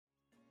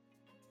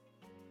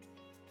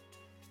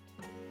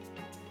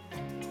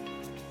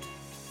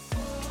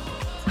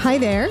Hi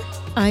there,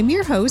 I'm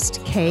your host,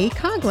 Kay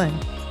Coughlin,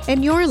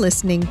 and you're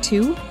listening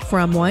to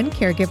From One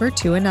Caregiver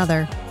to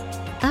Another.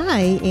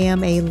 I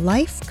am a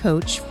life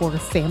coach for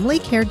family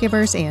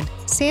caregivers and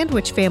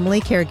sandwich family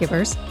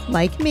caregivers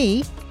like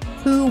me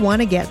who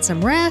want to get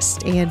some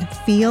rest and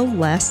feel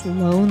less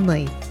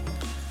lonely.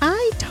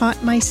 I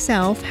taught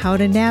myself how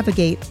to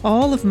navigate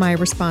all of my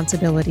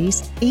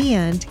responsibilities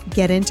and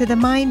get into the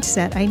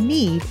mindset I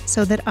need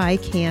so that I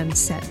can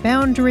set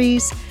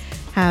boundaries,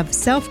 have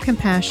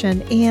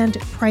self-compassion, and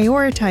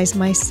prioritize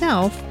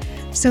myself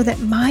so that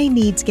my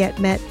needs get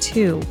met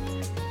too.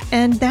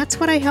 And that's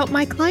what I help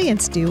my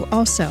clients do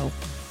also.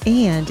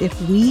 And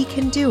if we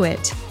can do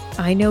it,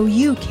 I know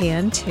you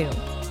can too.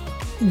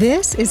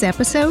 This is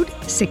episode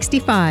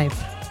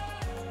 65.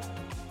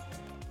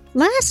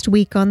 Last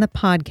week on the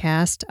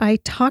podcast, I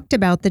talked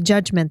about the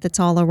judgment that's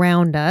all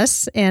around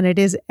us, and it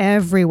is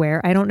everywhere.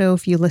 I don't know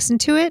if you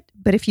listened to it,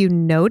 but if you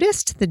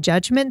noticed the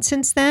judgment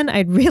since then,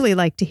 I'd really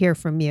like to hear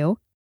from you.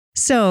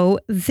 So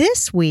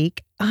this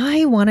week,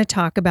 I want to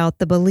talk about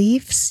the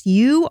beliefs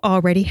you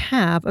already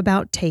have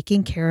about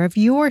taking care of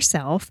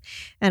yourself.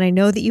 And I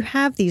know that you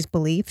have these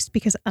beliefs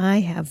because I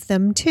have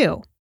them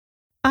too.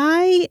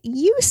 I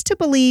used to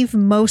believe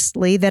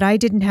mostly that I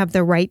didn't have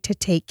the right to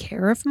take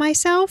care of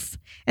myself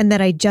and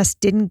that I just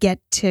didn't get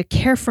to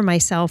care for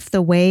myself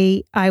the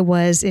way I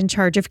was in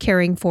charge of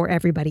caring for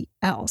everybody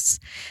else.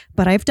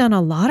 But I've done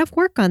a lot of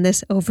work on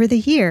this over the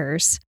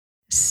years.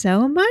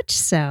 So much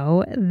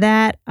so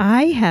that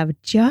I have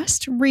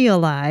just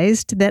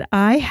realized that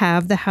I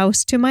have the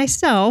house to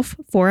myself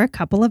for a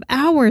couple of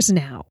hours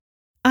now.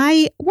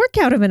 I work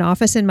out of an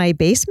office in my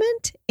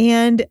basement,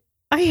 and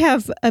I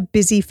have a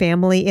busy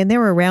family and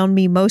they're around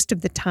me most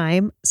of the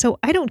time, so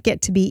I don't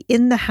get to be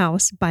in the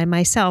house by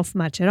myself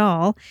much at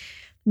all,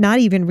 not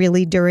even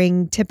really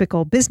during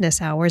typical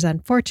business hours,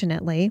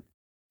 unfortunately.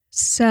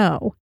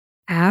 So,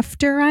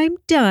 after I'm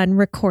done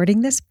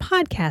recording this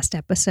podcast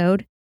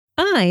episode,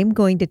 I'm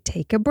going to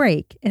take a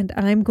break and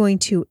I'm going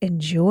to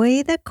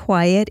enjoy the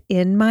quiet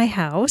in my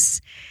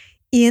house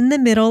in the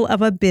middle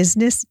of a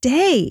business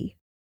day.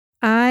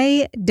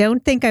 I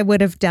don't think I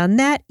would have done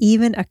that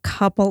even a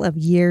couple of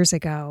years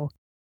ago.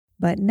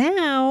 But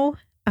now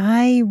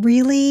I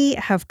really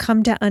have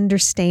come to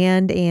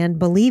understand and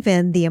believe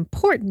in the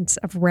importance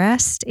of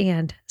rest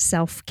and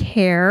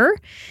self-care.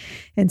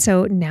 And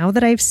so now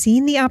that I've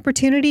seen the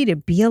opportunity to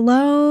be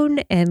alone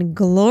and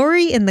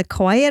glory in the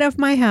quiet of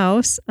my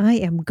house, I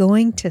am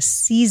going to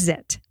seize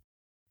it.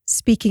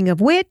 Speaking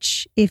of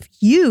which, if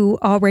you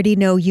already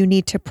know you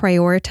need to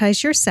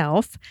prioritize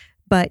yourself,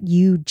 but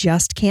you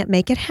just can't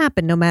make it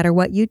happen no matter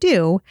what you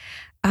do,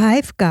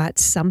 I've got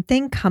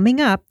something coming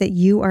up that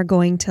you are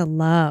going to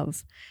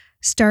love.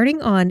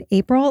 Starting on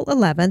April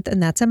 11th,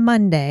 and that's a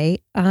Monday,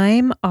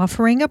 I'm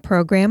offering a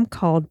program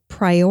called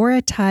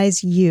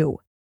Prioritize You.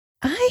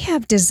 I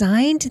have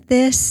designed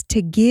this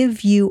to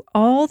give you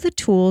all the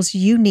tools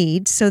you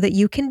need so that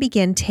you can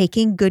begin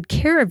taking good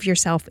care of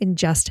yourself in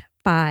just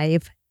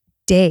 5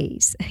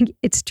 days.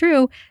 It's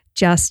true,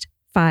 just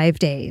 5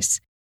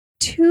 days.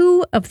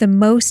 2 of the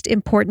most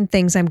important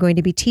things I'm going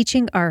to be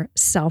teaching are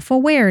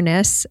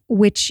self-awareness,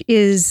 which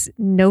is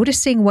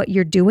noticing what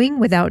you're doing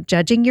without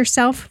judging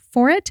yourself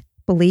for it.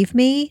 Believe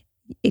me,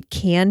 it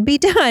can be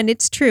done.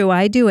 It's true.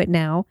 I do it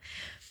now.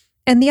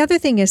 And the other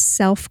thing is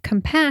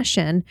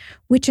self-compassion,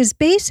 which is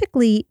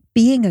basically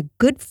being a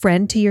good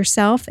friend to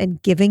yourself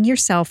and giving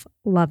yourself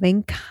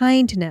loving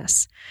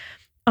kindness.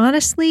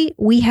 Honestly,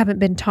 we haven't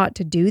been taught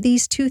to do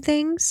these 2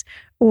 things,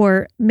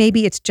 or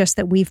maybe it's just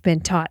that we've been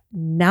taught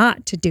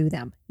not to do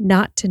them,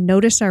 not to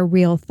notice our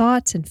real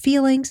thoughts and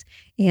feelings,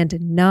 and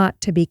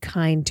not to be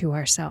kind to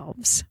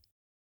ourselves.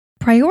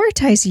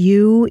 Prioritize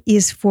You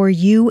is for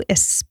you,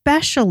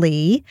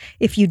 especially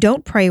if you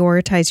don't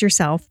prioritize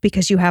yourself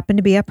because you happen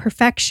to be a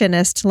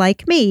perfectionist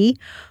like me,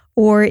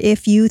 or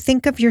if you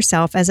think of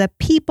yourself as a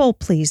people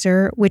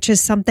pleaser, which is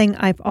something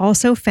I've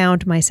also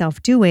found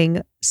myself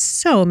doing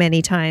so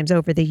many times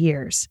over the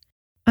years.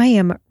 I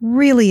am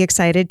really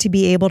excited to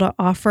be able to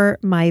offer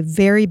my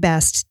very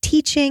best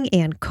teaching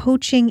and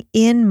coaching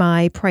in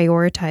my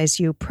Prioritize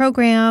You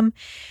program.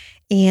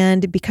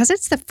 And because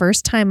it's the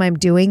first time I'm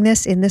doing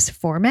this in this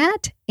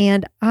format,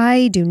 and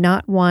I do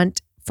not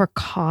want for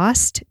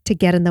cost to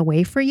get in the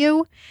way for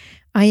you,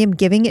 I am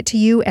giving it to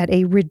you at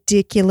a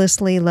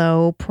ridiculously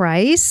low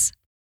price.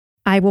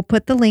 I will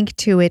put the link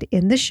to it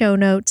in the show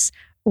notes,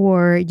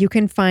 or you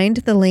can find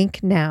the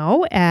link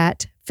now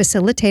at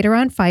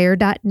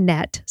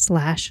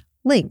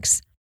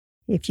facilitatoronfire.net/links.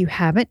 If you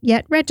haven't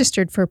yet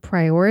registered for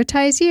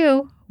Prioritize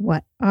You,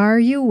 what are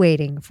you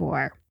waiting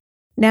for?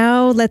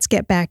 Now let's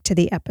get back to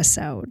the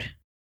episode.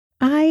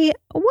 I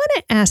want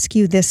to ask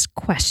you this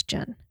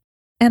question,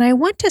 and I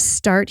want to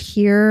start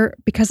here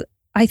because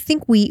I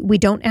think we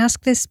don't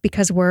ask this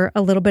because we're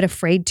a little bit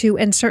afraid to,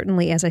 and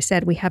certainly, as I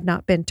said, we have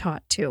not been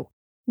taught to.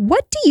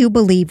 What do you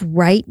believe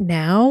right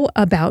now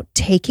about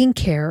taking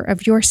care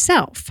of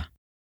yourself?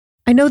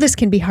 I know this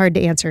can be hard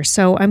to answer,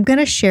 so I'm going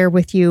to share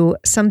with you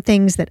some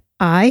things that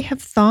I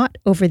have thought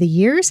over the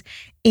years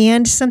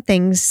and some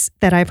things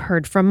that I've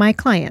heard from my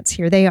clients.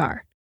 Here they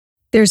are.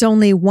 There's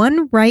only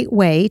one right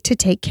way to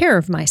take care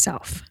of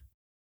myself.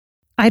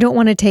 I don't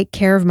want to take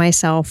care of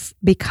myself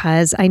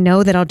because I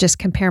know that I'll just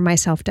compare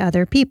myself to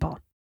other people.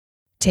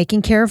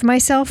 Taking care of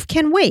myself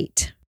can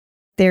wait.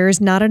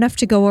 There's not enough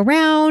to go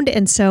around,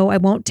 and so I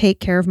won't take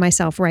care of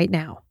myself right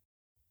now.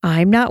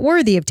 I'm not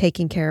worthy of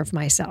taking care of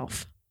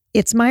myself.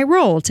 It's my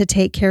role to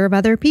take care of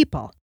other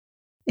people.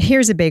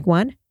 Here's a big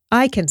one.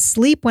 I can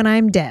sleep when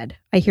I'm dead.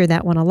 I hear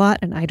that one a lot,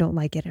 and I don't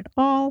like it at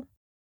all.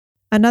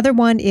 Another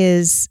one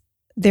is,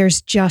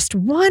 there's just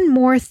one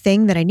more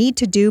thing that I need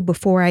to do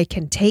before I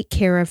can take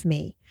care of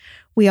me.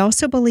 We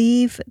also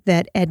believe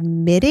that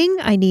admitting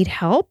I need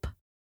help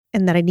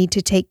and that I need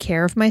to take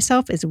care of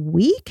myself is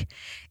weak.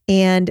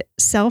 And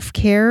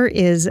self-care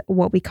is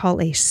what we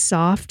call a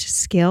soft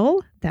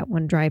skill. That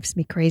one drives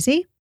me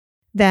crazy.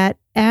 That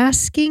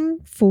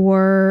asking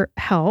for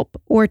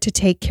help or to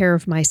take care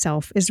of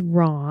myself is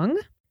wrong.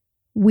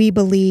 We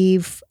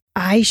believe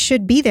I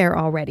should be there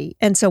already.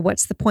 And so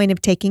what's the point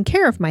of taking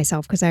care of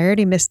myself? Because I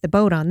already missed the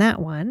boat on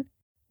that one.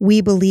 We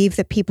believe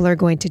that people are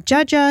going to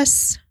judge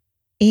us.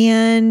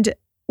 And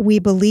we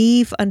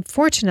believe,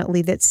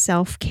 unfortunately, that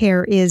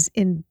self-care is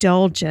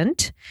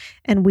indulgent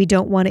and we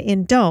don't want to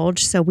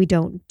indulge, so we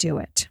don't do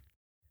it.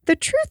 The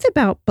truth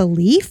about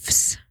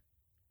beliefs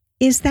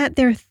is that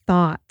they're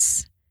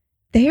thoughts.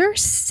 They are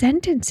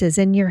sentences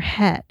in your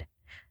head.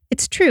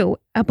 It's true.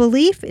 A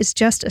belief is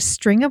just a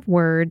string of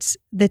words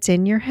that's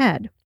in your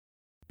head.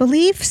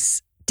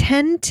 Beliefs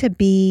tend to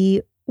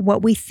be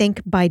what we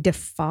think by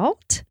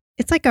default.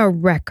 It's like a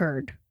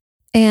record.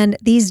 And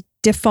these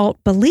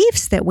default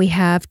beliefs that we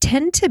have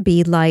tend to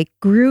be like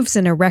grooves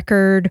in a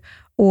record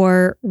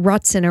or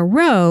ruts in a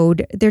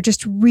road. They're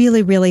just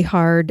really, really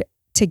hard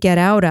to get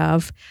out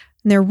of.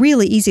 And they're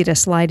really easy to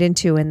slide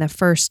into in the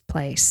first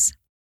place.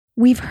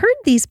 We've heard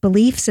these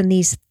beliefs and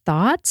these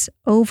thoughts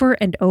over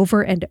and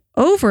over and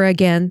over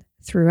again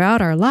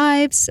throughout our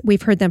lives.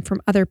 We've heard them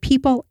from other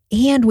people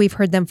and we've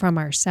heard them from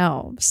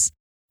ourselves.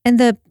 And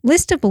the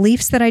list of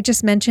beliefs that I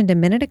just mentioned a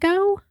minute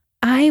ago,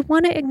 I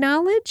want to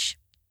acknowledge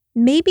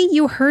maybe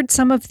you heard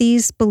some of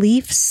these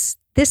beliefs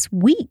this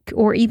week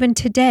or even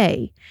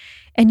today,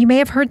 and you may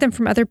have heard them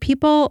from other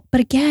people,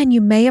 but again,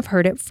 you may have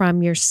heard it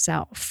from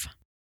yourself.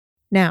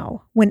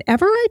 Now,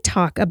 whenever I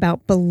talk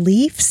about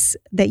beliefs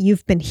that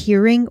you've been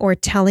hearing or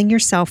telling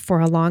yourself for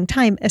a long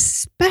time,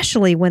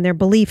 especially when they're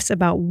beliefs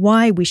about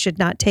why we should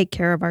not take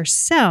care of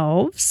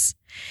ourselves,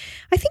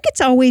 I think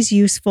it's always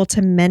useful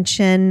to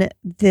mention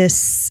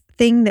this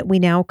thing that we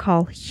now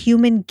call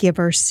human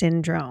giver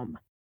syndrome.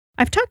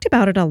 I've talked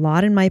about it a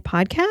lot in my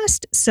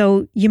podcast,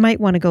 so you might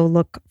want to go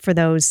look for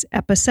those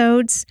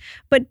episodes.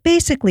 But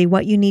basically,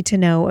 what you need to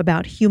know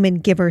about human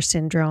giver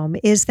syndrome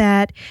is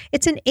that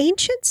it's an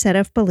ancient set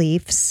of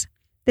beliefs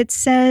that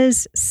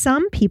says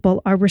some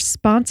people are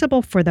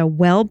responsible for the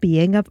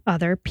well-being of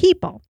other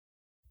people.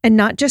 And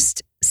not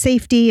just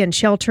safety and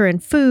shelter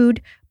and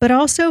food, but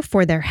also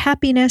for their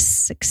happiness,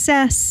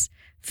 success,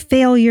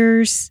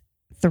 failures,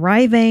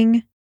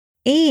 thriving,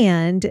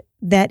 and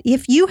that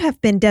if you have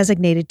been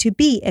designated to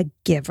be a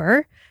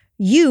giver,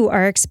 you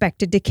are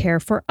expected to care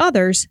for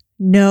others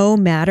no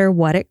matter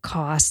what it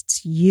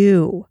costs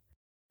you.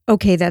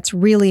 Okay, that's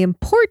really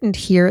important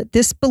here.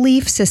 This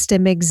belief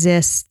system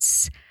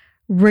exists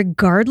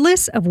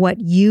regardless of what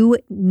you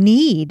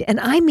need, and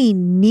I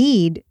mean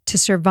need to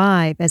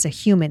survive as a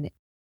human.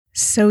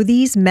 So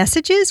these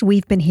messages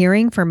we've been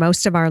hearing for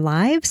most of our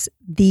lives,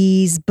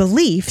 these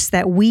beliefs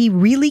that we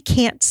really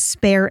can't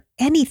spare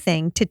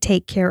anything to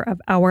take care of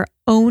our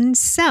own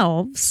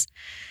selves,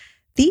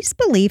 these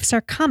beliefs are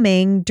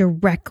coming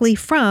directly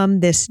from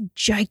this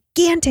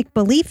gigantic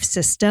belief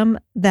system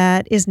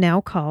that is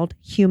now called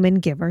human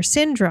giver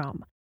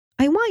syndrome.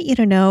 I want you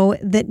to know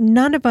that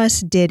none of us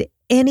did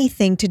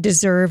anything to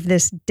deserve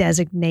this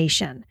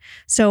designation.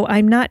 So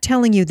I'm not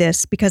telling you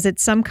this because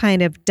it's some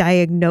kind of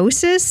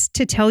diagnosis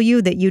to tell you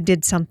that you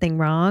did something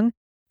wrong.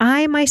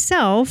 I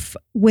myself,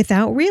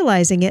 without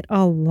realizing it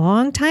a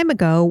long time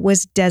ago,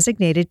 was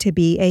designated to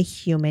be a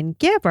human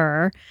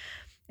giver.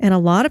 And a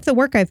lot of the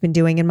work I've been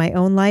doing in my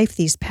own life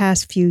these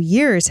past few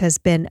years has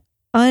been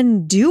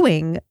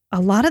undoing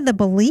a lot of the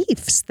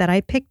beliefs that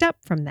I picked up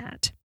from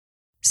that.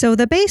 So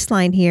the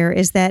baseline here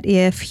is that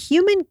if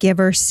human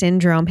giver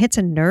syndrome hits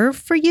a nerve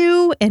for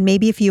you, and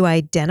maybe if you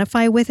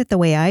identify with it the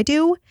way I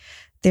do,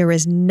 there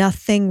is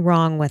nothing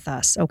wrong with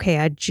us. Okay,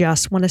 I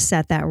just want to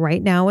set that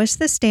right now as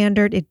the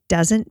standard. It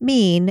doesn't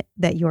mean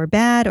that you're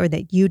bad or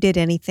that you did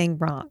anything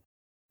wrong.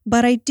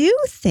 But I do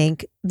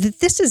think that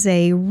this is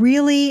a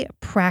really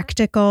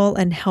practical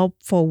and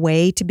helpful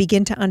way to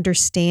begin to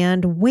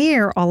understand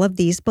where all of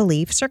these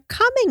beliefs are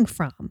coming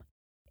from.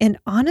 And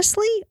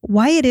honestly,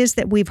 why it is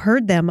that we've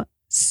heard them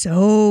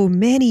so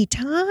many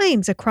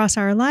times across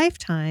our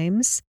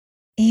lifetimes,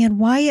 and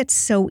why it's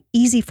so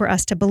easy for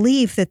us to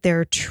believe that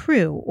they're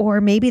true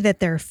or maybe that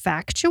they're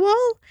factual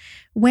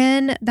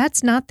when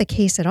that's not the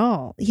case at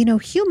all. You know,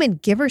 human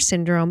giver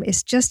syndrome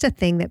is just a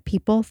thing that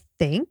people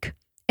think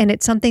And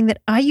it's something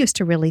that I used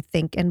to really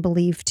think and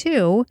believe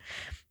too,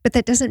 but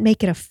that doesn't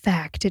make it a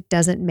fact. It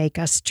doesn't make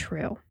us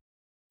true.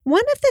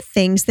 One of the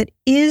things that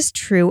is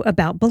true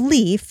about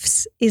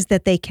beliefs is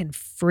that they can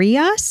free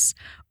us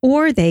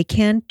or they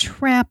can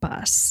trap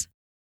us.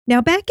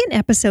 Now, back in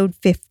episode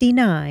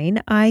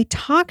 59, I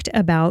talked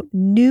about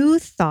new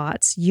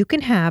thoughts you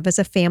can have as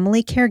a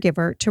family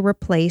caregiver to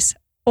replace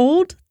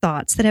old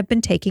thoughts that have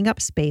been taking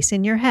up space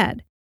in your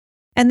head.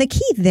 And the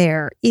key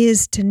there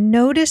is to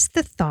notice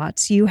the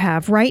thoughts you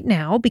have right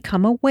now,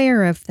 become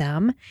aware of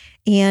them,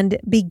 and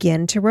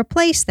begin to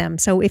replace them.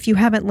 So if you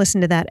haven't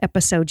listened to that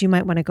episode, you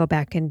might want to go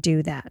back and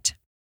do that.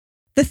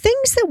 The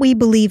things that we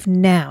believe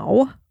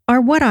now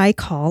are what I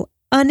call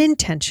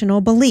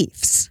unintentional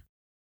beliefs.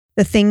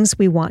 The things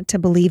we want to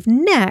believe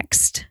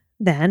next,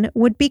 then,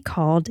 would be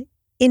called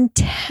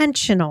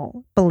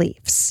intentional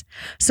beliefs.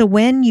 So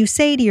when you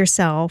say to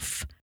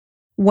yourself,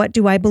 what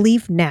do I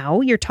believe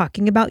now? You're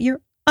talking about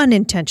your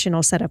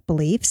unintentional set of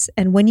beliefs.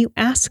 And when you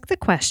ask the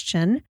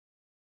question,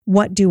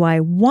 what do I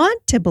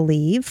want to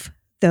believe?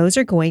 Those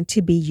are going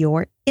to be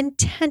your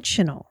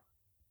intentional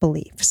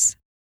beliefs.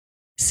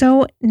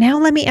 So now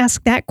let me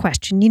ask that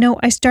question.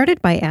 I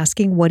started by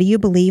asking, what do you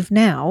believe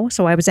now?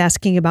 So I was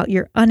asking about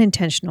your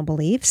unintentional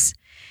beliefs,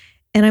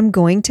 and I'm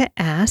going to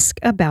ask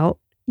about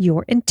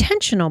your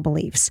intentional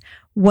beliefs.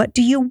 What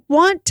do you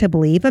want to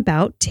believe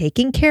about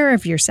taking care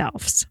of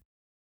yourselves?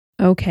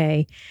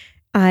 Okay,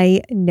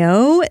 I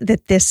know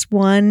that this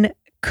one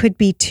could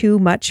be too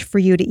much for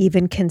you to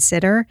even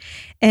consider.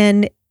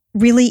 And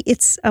really,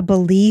 it's a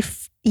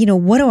belief.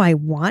 What do I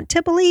want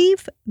to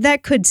believe?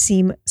 That could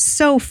seem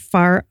so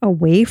far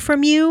away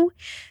from you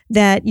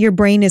that your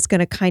brain is going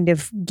to kind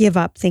of give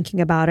up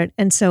thinking about it.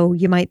 And so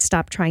you might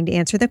stop trying to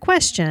answer the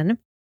question.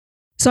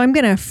 So I'm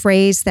going to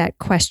phrase that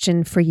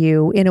question for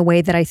you in a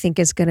way that I think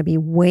is going to be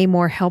way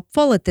more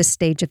helpful at this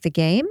stage of the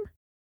game.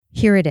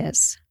 Here it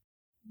is.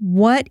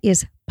 What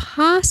is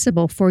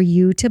possible for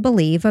you to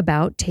believe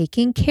about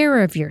taking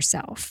care of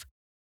yourself?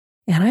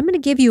 And I'm going to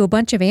give you a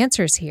bunch of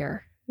answers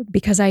here,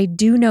 because I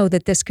do know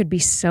that this could be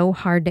so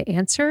hard to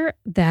answer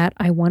that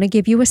I want to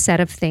give you a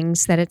set of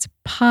things that it's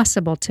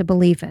possible to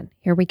believe in.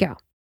 Here we go.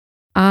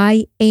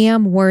 I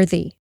am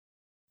worthy.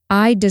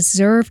 I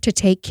deserve to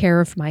take care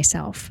of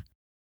myself.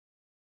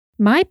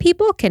 My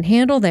people can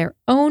handle their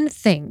own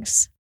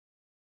things.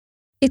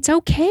 It's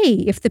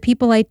okay if the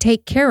people I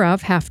take care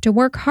of have to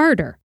work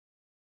harder.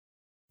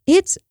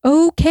 It's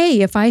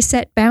okay if I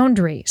set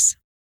boundaries.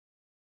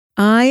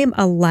 I'm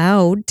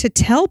allowed to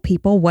tell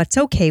people what's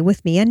okay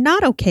with me and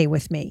not okay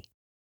with me.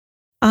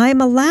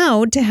 I'm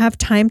allowed to have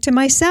time to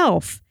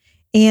myself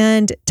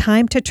and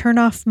time to turn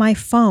off my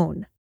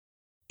phone.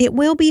 It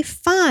will be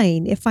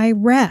fine if I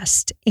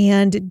rest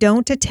and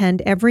don't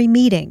attend every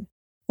meeting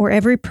or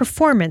every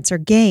performance or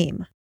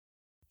game.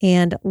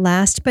 And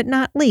last but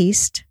not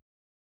least,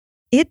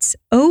 it's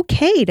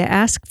okay to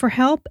ask for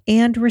help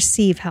and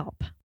receive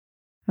help.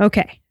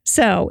 Okay.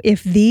 So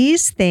if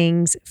these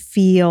things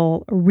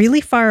feel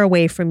really far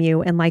away from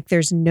you and like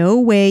there's no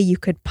way you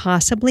could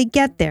possibly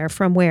get there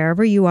from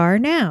wherever you are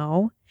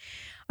now,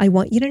 I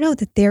want you to know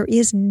that there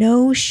is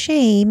no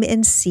shame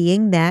in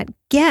seeing that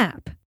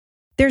gap.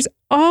 There's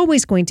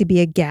always going to be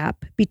a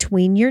gap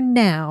between your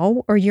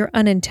now or your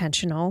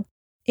unintentional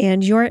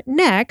and your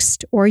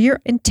next or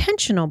your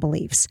intentional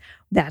beliefs.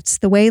 That's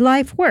the way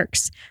life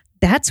works.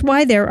 That's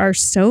why there are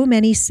so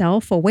many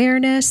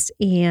self-awareness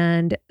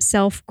and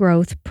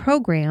self-growth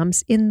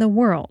programs in the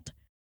world.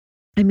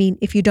 I mean,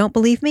 if you don't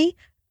believe me,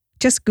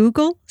 just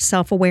Google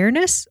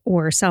self-awareness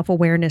or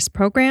self-awareness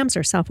programs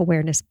or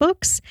self-awareness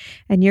books,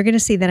 and you're going to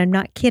see that I'm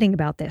not kidding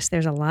about this.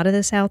 There's a lot of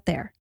this out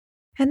there.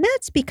 And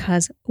that's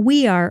because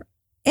we are,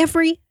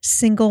 every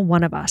single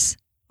one of us,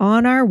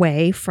 on our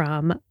way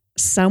from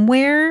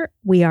somewhere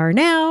we are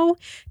now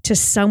to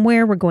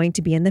somewhere we're going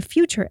to be in the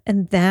future.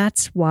 And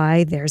that's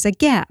why there's a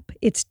gap.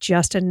 It's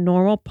just a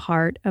normal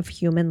part of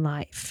human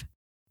life.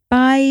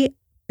 By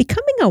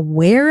becoming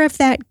aware of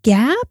that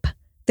gap,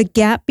 the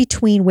gap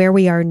between where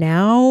we are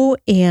now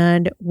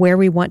and where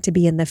we want to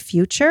be in the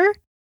future,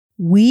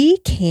 we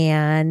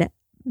can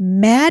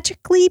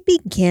magically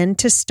begin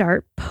to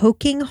start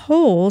poking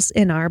holes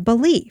in our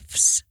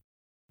beliefs.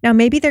 Now,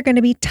 maybe they're going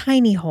to be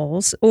tiny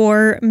holes,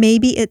 or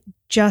maybe it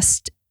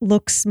just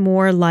looks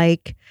more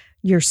like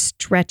you're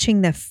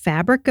stretching the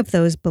fabric of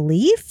those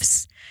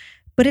beliefs,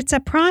 but it's a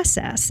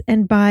process.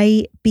 And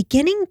by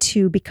beginning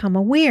to become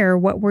aware,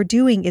 what we're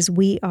doing is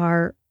we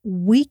are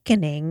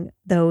weakening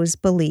those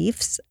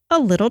beliefs a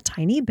little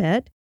tiny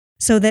bit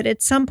so that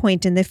at some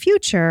point in the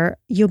future,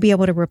 you'll be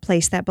able to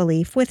replace that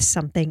belief with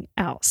something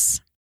else.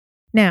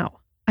 Now,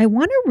 I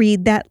want to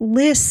read that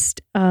list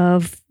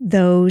of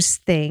those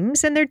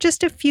things, and they're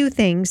just a few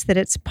things that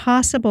it's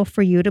possible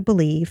for you to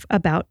believe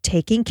about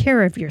taking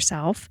care of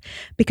yourself,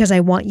 because I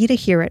want you to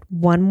hear it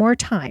one more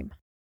time.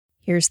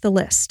 Here's the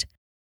list.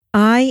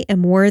 I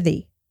am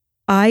worthy.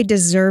 I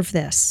deserve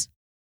this.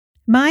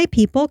 My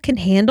people can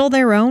handle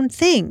their own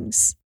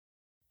things.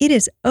 It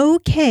is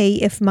okay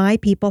if my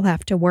people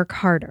have to work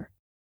harder.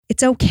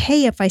 It's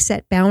okay if I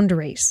set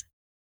boundaries.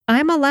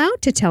 I'm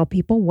allowed to tell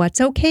people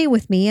what's okay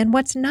with me and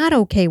what's not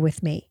okay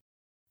with me.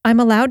 I'm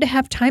allowed to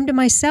have time to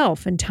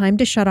myself and time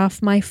to shut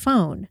off my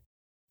phone.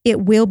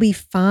 It will be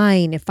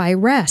fine if I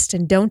rest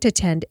and don't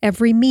attend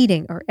every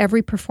meeting or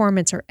every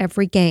performance or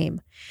every game.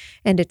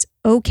 And it's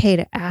okay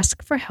to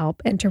ask for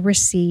help and to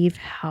receive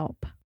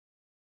help.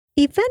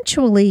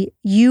 Eventually,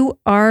 you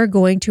are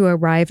going to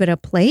arrive at a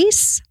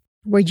place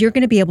where you're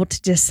going to be able to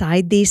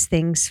decide these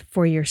things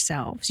for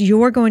yourselves.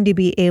 You're going to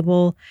be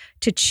able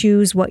to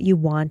choose what you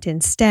want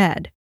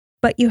instead.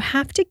 But you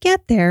have to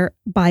get there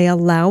by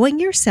allowing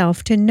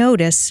yourself to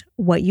notice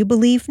what you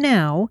believe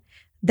now.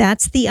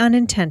 That's the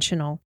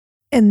unintentional.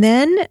 And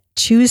then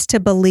choose to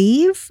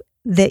believe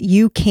that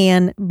you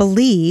can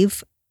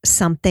believe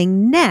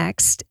something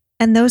next.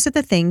 And those are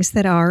the things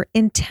that are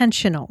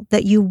intentional,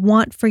 that you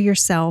want for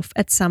yourself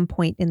at some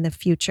point in the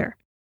future.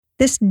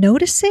 This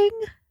noticing,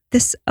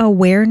 this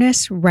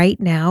awareness right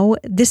now,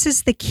 this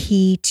is the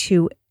key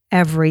to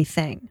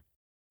everything.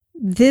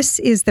 This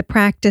is the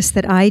practice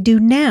that I do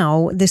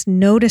now, this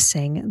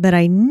noticing that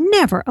I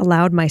never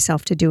allowed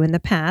myself to do in the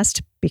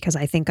past because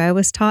I think I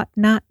was taught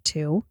not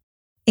to.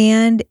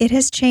 And it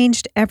has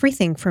changed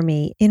everything for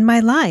me in my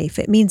life.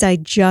 It means I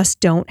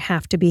just don't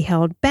have to be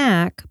held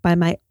back by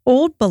my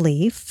old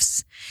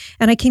beliefs,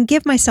 and I can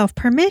give myself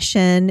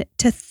permission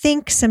to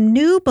think some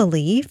new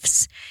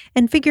beliefs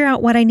and figure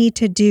out what I need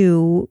to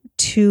do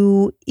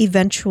to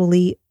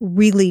eventually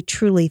really,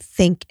 truly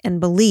think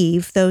and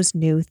believe those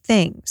new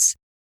things.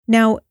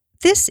 Now,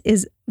 this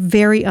is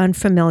very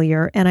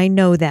unfamiliar, and I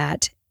know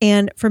that.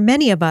 And for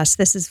many of us,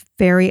 this is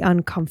very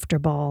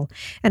uncomfortable.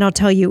 And I'll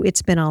tell you,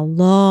 it's been a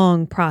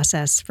long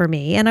process for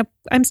me. And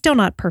I'm still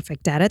not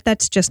perfect at it.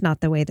 That's just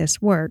not the way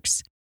this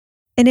works.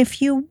 And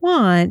if you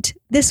want,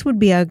 this would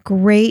be a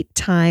great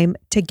time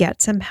to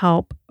get some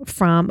help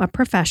from a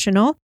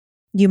professional.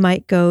 You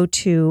might go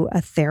to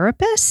a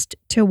therapist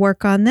to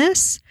work on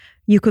this.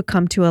 You could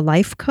come to a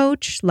life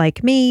coach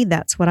like me.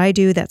 That's what I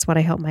do. That's what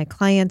I help my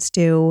clients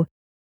do.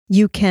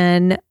 You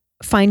can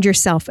find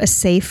yourself a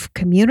safe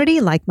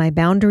community like my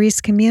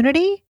Boundaries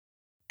community.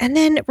 And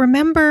then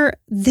remember,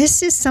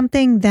 this is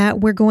something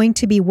that we're going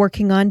to be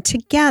working on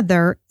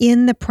together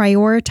in the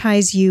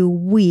Prioritize You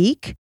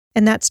week.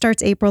 And that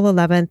starts April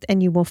 11th,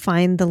 and you will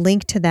find the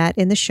link to that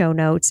in the show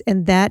notes.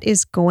 And that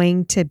is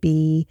going to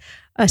be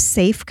a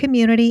safe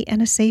community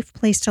and a safe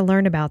place to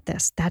learn about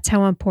this. That's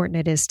how important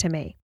it is to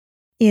me.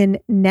 In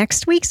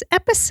next week's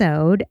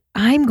episode,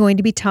 I'm going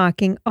to be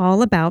talking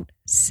all about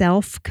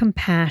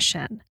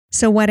self-compassion.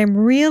 So what I'm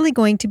really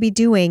going to be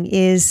doing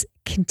is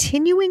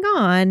continuing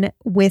on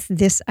with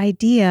this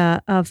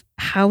idea of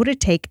how to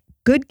take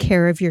good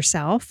care of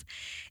yourself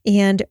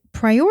and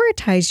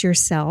prioritize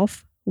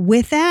yourself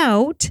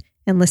without,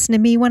 and listen to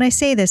me when I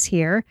say this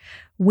here,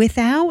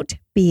 without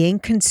being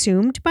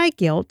consumed by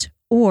guilt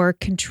or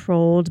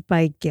controlled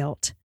by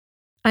guilt.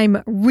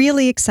 I'm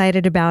really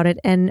excited about it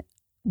and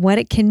what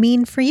it can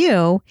mean for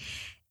you.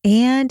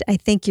 And I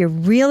think you're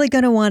really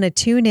going to want to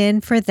tune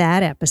in for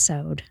that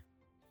episode.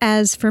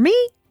 As for me,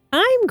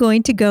 I'm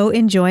going to go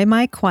enjoy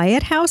my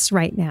quiet house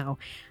right now.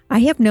 I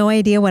have no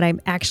idea what I'm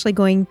actually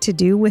going to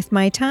do with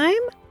my time.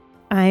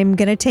 I'm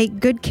going to take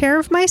good care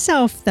of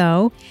myself,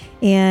 though,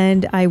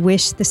 and I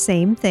wish the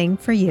same thing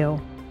for you.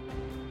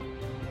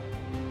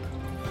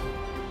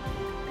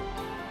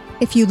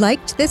 If you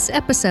liked this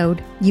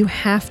episode, you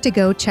have to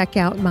go check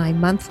out my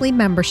monthly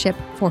membership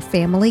for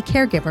family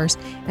caregivers,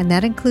 and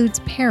that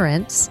includes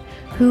parents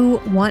who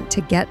want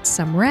to get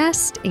some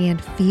rest and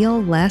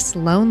feel less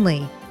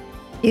lonely.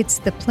 It's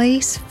the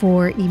place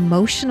for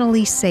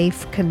emotionally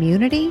safe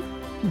community,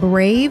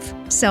 brave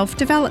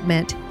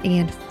self-development,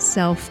 and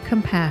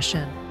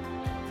self-compassion.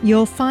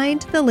 You'll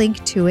find the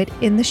link to it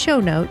in the show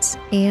notes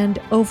and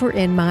over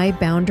in my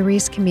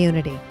Boundaries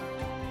community.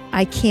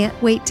 I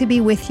can't wait to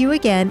be with you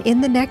again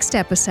in the next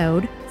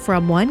episode,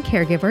 From One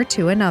Caregiver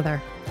to Another.